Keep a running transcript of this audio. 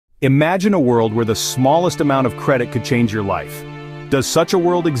Imagine a world where the smallest amount of credit could change your life. Does such a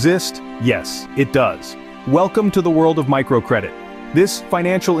world exist? Yes, it does. Welcome to the world of microcredit. This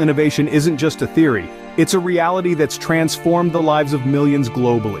financial innovation isn't just a theory, it's a reality that's transformed the lives of millions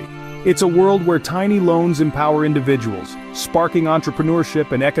globally. It's a world where tiny loans empower individuals, sparking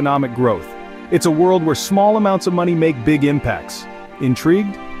entrepreneurship and economic growth. It's a world where small amounts of money make big impacts.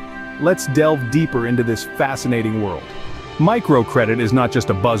 Intrigued? Let's delve deeper into this fascinating world. Microcredit is not just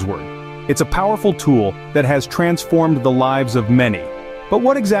a buzzword. It's a powerful tool that has transformed the lives of many. But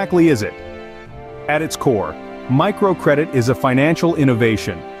what exactly is it? At its core, microcredit is a financial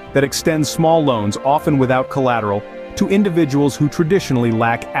innovation that extends small loans, often without collateral, to individuals who traditionally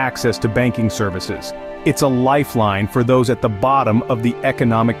lack access to banking services. It's a lifeline for those at the bottom of the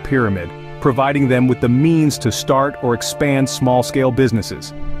economic pyramid, providing them with the means to start or expand small-scale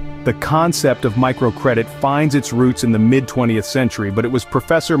businesses. The concept of microcredit finds its roots in the mid-20th century, but it was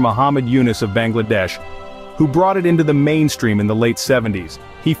Professor Muhammad Yunus of Bangladesh who brought it into the mainstream in the late 70s.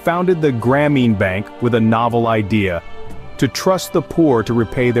 He founded the Grameen Bank with a novel idea: to trust the poor to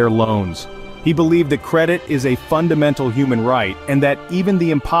repay their loans. He believed that credit is a fundamental human right, and that even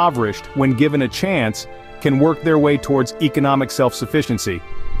the impoverished, when given a chance, can work their way towards economic self-sufficiency.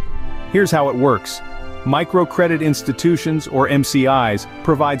 Here's how it works. Microcredit institutions, or MCIs,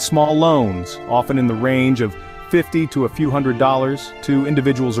 provide small loans, often in the range of $50 to a few $100s, to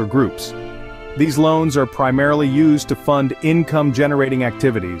individuals or groups. These loans are primarily used to fund income-generating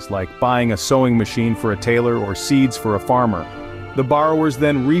activities, like buying a sewing machine for a tailor or seeds for a farmer. The borrowers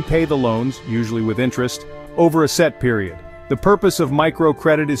then repay the loans, usually with interest, over a set period. The purpose of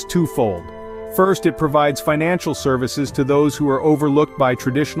microcredit is twofold. First, it provides financial services to those who are overlooked by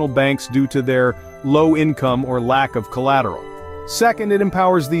traditional banks due to their low income or lack of collateral. Second, it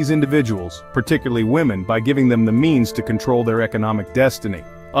empowers these individuals, particularly women, by giving them the means to control their economic destiny.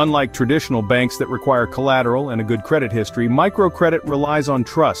 Unlike traditional banks that require collateral and a good credit history, microcredit relies on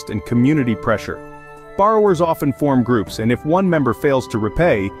trust and community pressure. Borrowers often form groups, and if one member fails to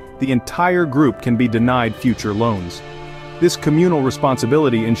repay, the entire group can be denied future loans. This communal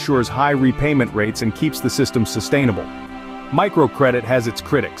responsibility ensures high repayment rates and keeps the system sustainable. Microcredit has its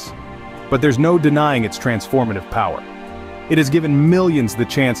critics, but there's no denying its transformative power. It has given millions the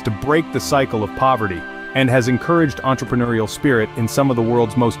chance to break the cycle of poverty and has encouraged entrepreneurial spirit in some of the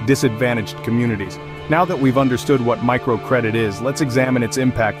world's most disadvantaged communities. Now that we've understood what microcredit is, let's examine its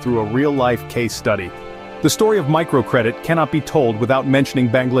impact through a real-life case study. The story of microcredit cannot be told without mentioning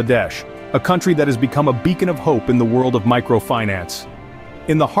Bangladesh, a country that has become a beacon of hope in the world of microfinance.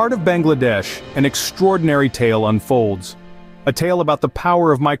 In the heart of Bangladesh, an extraordinary tale unfolds. A tale about the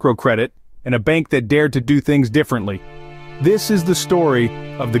power of microcredit and a bank that dared to do things differently. This is the story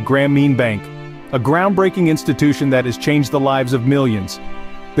of the Grameen Bank, a groundbreaking institution that has changed the lives of millions.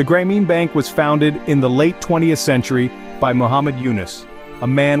 The Grameen Bank was founded in the late 20th century by Muhammad Yunus, a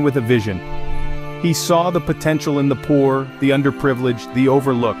man with a vision. He saw the potential in the poor, the underprivileged, the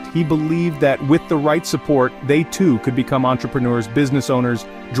overlooked. He believed that with the right support, they too could become entrepreneurs, business owners,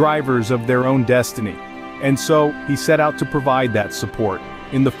 drivers of their own destiny. And so, he set out to provide that support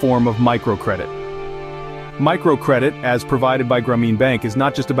in the form of microcredit. Microcredit, as provided by Grameen Bank, is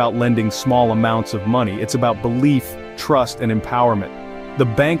not just about lending small amounts of money, it's about belief, trust, and empowerment. The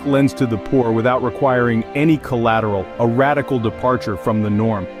bank lends to the poor without requiring any collateral, a radical departure from the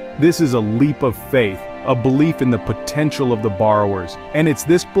norm. This is a leap of faith, a belief in the potential of the borrowers, and it's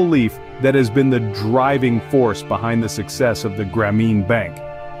this belief that has been the driving force behind the success of the Grameen Bank.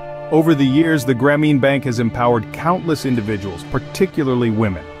 Over the years, the Grameen Bank has empowered countless individuals, particularly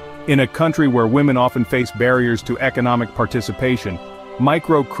women. In a country where women often face barriers to economic participation,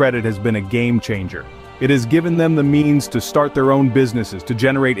 microcredit has been a game changer. It has given them the means to start their own businesses, to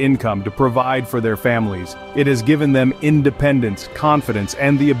generate income, to provide for their families. It has given them independence, confidence,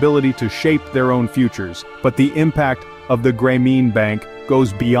 and the ability to shape their own futures. But the impact of the Grameen Bank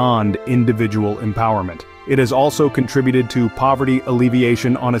goes beyond individual empowerment. It has also contributed to poverty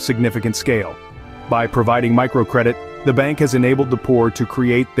alleviation on a significant scale. By providing microcredit, the bank has enabled the poor to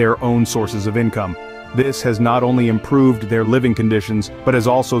create their own sources of income. This has not only improved their living conditions, but has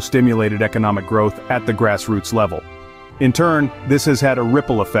also stimulated economic growth at the grassroots level. In turn, this has had a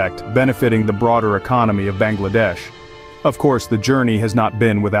ripple effect, benefiting the broader economy of Bangladesh. Of course, the journey has not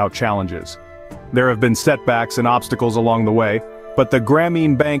been without challenges. There have been setbacks and obstacles along the way, but the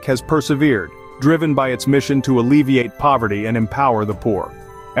Grameen Bank has persevered, driven by its mission to alleviate poverty and empower the poor.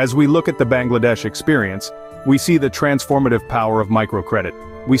 As we look at the Bangladesh experience, we see the transformative power of microcredit.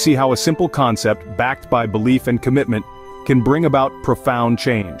 We see how a simple concept, backed by belief and commitment, can bring about profound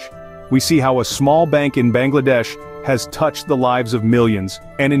change. We see how a small bank in Bangladesh has touched the lives of millions,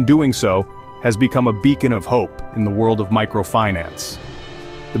 and in doing so, has become a beacon of hope in the world of microfinance.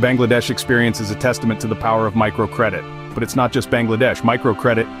 The Bangladesh experience is a testament to the power of microcredit, but it's not just Bangladesh.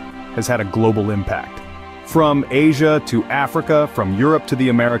 Microcredit has had a global impact. From Asia to Africa, from Europe to the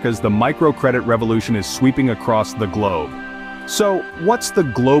Americas, the microcredit revolution is sweeping across the globe. So, what's the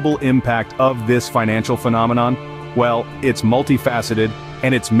global impact of this financial phenomenon? Well, it's multifaceted,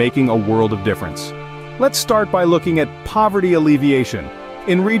 and it's making a world of difference. Let's start by looking at poverty alleviation.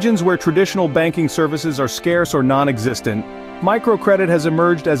 In regions where traditional banking services are scarce or non-existent, microcredit has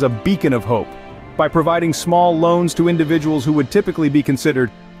emerged as a beacon of hope. By providing small loans to individuals who would typically be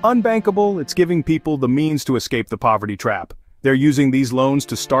considered unbankable, it's giving people the means to escape the poverty trap. They're using these loans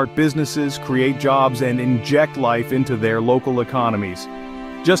to start businesses, create jobs, and inject life into their local economies.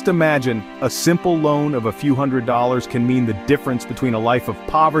 Just imagine, a simple loan of a few $100s can mean the difference between a life of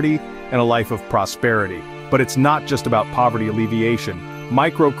poverty and a life of prosperity. But it's not just about poverty alleviation.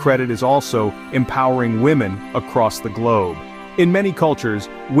 Microcredit is also empowering women across the globe. In many cultures,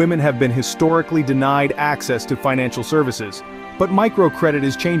 women have been historically denied access to financial services. But microcredit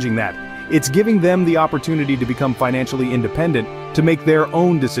is changing that. It's giving them the opportunity to become financially independent, to make their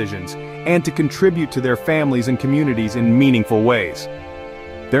own decisions, and to contribute to their families and communities in meaningful ways.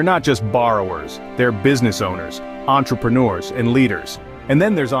 They're not just borrowers, they're business owners, entrepreneurs, and leaders. And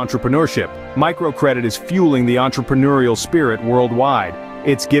then there's entrepreneurship. Microcredit is fueling the entrepreneurial spirit worldwide.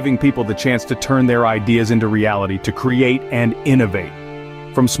 It's giving people the chance to turn their ideas into reality, to create and innovate.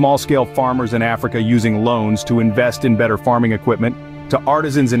 From small-scale farmers in Africa using loans to invest in better farming equipment, to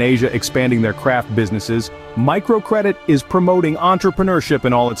artisans in Asia expanding their craft businesses, microcredit is promoting entrepreneurship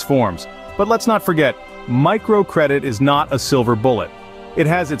in all its forms. But let's not forget, microcredit is not a silver bullet. It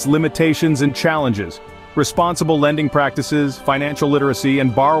has its limitations and challenges. Responsible lending practices, financial literacy,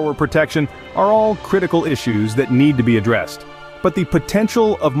 and borrower protection are all critical issues that need to be addressed. But the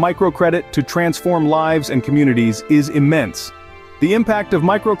potential of microcredit to transform lives and communities is immense. The impact of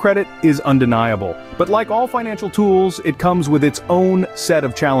microcredit is undeniable, but like all financial tools, it comes with its own set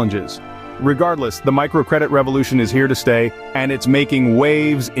of challenges. Regardless, the microcredit revolution is here to stay, and it's making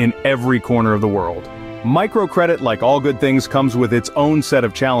waves in every corner of the world. Microcredit, like all good things, comes with its own set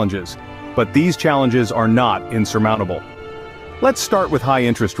of challenges, but these challenges are not insurmountable. Let's start with high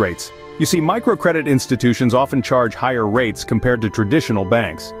interest rates. You see, microcredit institutions often charge higher rates compared to traditional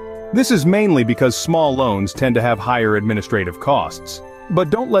banks. This is mainly because small loans tend to have higher administrative costs. But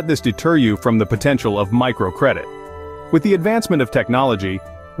don't let this deter you from the potential of microcredit. With the advancement of technology,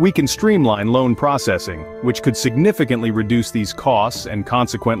 we can streamline loan processing, which could significantly reduce these costs and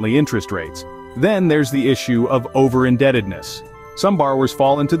consequently interest rates. Then there's the issue of over-indebtedness. Some borrowers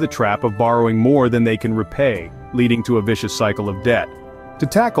fall into the trap of borrowing more than they can repay, leading to a vicious cycle of debt. To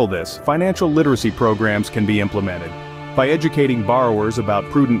tackle this, financial literacy programs can be implemented. By educating borrowers about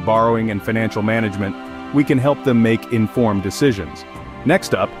prudent borrowing and financial management, we can help them make informed decisions.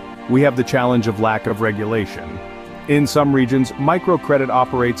 Next up, we have the challenge of lack of regulation. In some regions, microcredit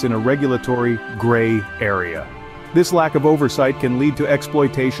operates in a regulatory gray area. This lack of oversight can lead to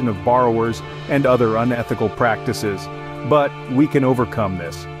exploitation of borrowers and other unethical practices. But we can overcome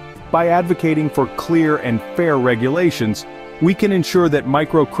this. By advocating for clear and fair regulations, we can ensure that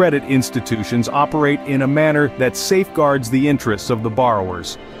microcredit institutions operate in a manner that safeguards the interests of the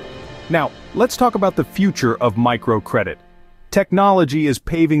borrowers. Now, let's talk about the future of microcredit. Technology is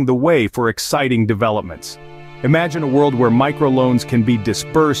paving the way for exciting developments. Imagine a world where microloans can be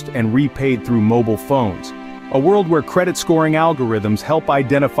dispersed and repaid through mobile phones. A world where credit scoring algorithms help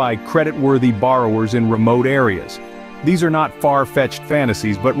identify credit-worthy borrowers in remote areas. These are not far-fetched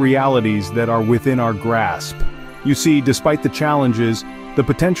fantasies, but realities that are within our grasp. You see, despite the challenges, the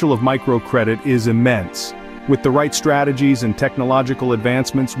potential of microcredit is immense. With the right strategies and technological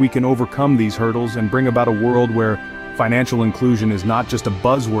advancements, we can overcome these hurdles and bring about a world where financial inclusion is not just a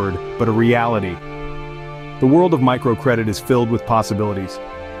buzzword, but a reality. The world of microcredit is filled with possibilities.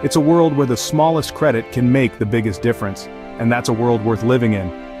 It's a world where the smallest credit can make the biggest difference, and that's a world worth living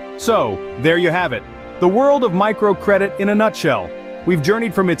in. So, there you have it. The world of microcredit in a nutshell. We've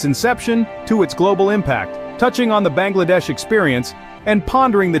journeyed from its inception to its global impact, touching on the Bangladesh experience and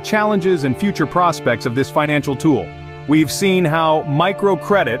pondering the challenges and future prospects of this financial tool. We've seen how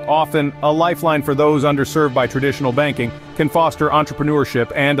microcredit, often a lifeline for those underserved by traditional banking, can foster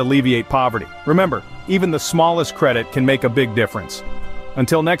entrepreneurship and alleviate poverty. Remember, even the smallest credit can make a big difference.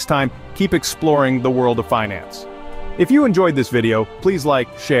 Until next time, keep exploring the world of finance. If you enjoyed this video, please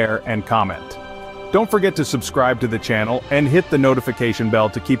like, share, and comment. Don't forget to subscribe to the channel and hit the notification bell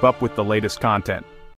to keep up with the latest content.